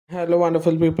Hello,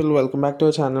 wonderful people. Welcome back to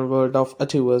our channel World of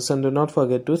Achievers, and do not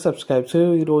forget to subscribe. So,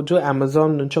 ఈ రోజు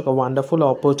Amazon నుంచి ఒక wonderful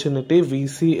opportunity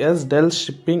VCS del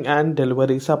shipping and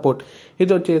delivery support.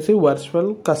 ఇది వచ్చేసి virtual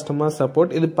customer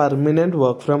support. ఇది permanent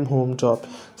work from home job.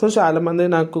 So చాలా మంది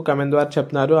నాకు కమెంట్ ద్వారా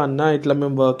చెప్తున్నారు, అన్న ఇట్లా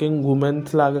మేము వర్కింగ్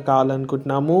ఉమెన్స్ లాగా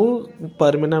కావాలనుకుంటున్నాము,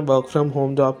 permanent work from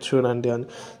home job చూడండి అని.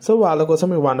 సో వాళ్ళ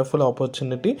కోసం ఈ wonderful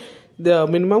opportunity. The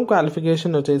minimum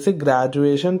qualification వచ్చేసి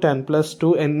graduation 10+2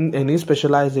 any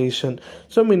specialisation.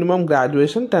 So minimum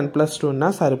graduation 10+2 ఉన్నా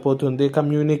సరిపోతుంది.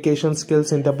 కమ్యూనికేషన్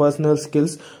స్కిల్స్, ఇంటర్పర్సనల్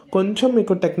స్కిల్స్, కొంచెం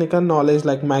మీకు technical knowledge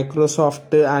like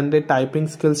Microsoft and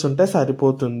typing skills ఉంటే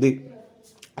సరిపోతుంది.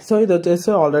 సో ఇది వచ్చేసి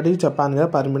ఆల్రెడీ చెప్పాను కదా,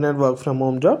 permanent work from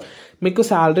home job. మీకు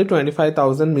శాలరీ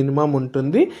 25,000 మినిమం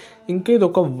ఉంటుంది. ఇంకా ఇది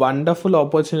ఒక వండర్ఫుల్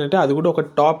ఆపర్చునిటీ, అది కూడా ఒక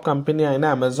టాప్ కంపెనీ అయిన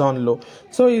అమెజాన్లో.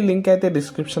 సో ఈ లింక్ అయితే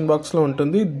డిస్క్రిప్షన్ బాక్స్లో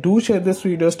ఉంటుంది. Do share this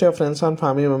videos to your friends and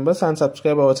family members and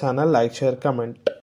subscribe our channel, like, share, comment.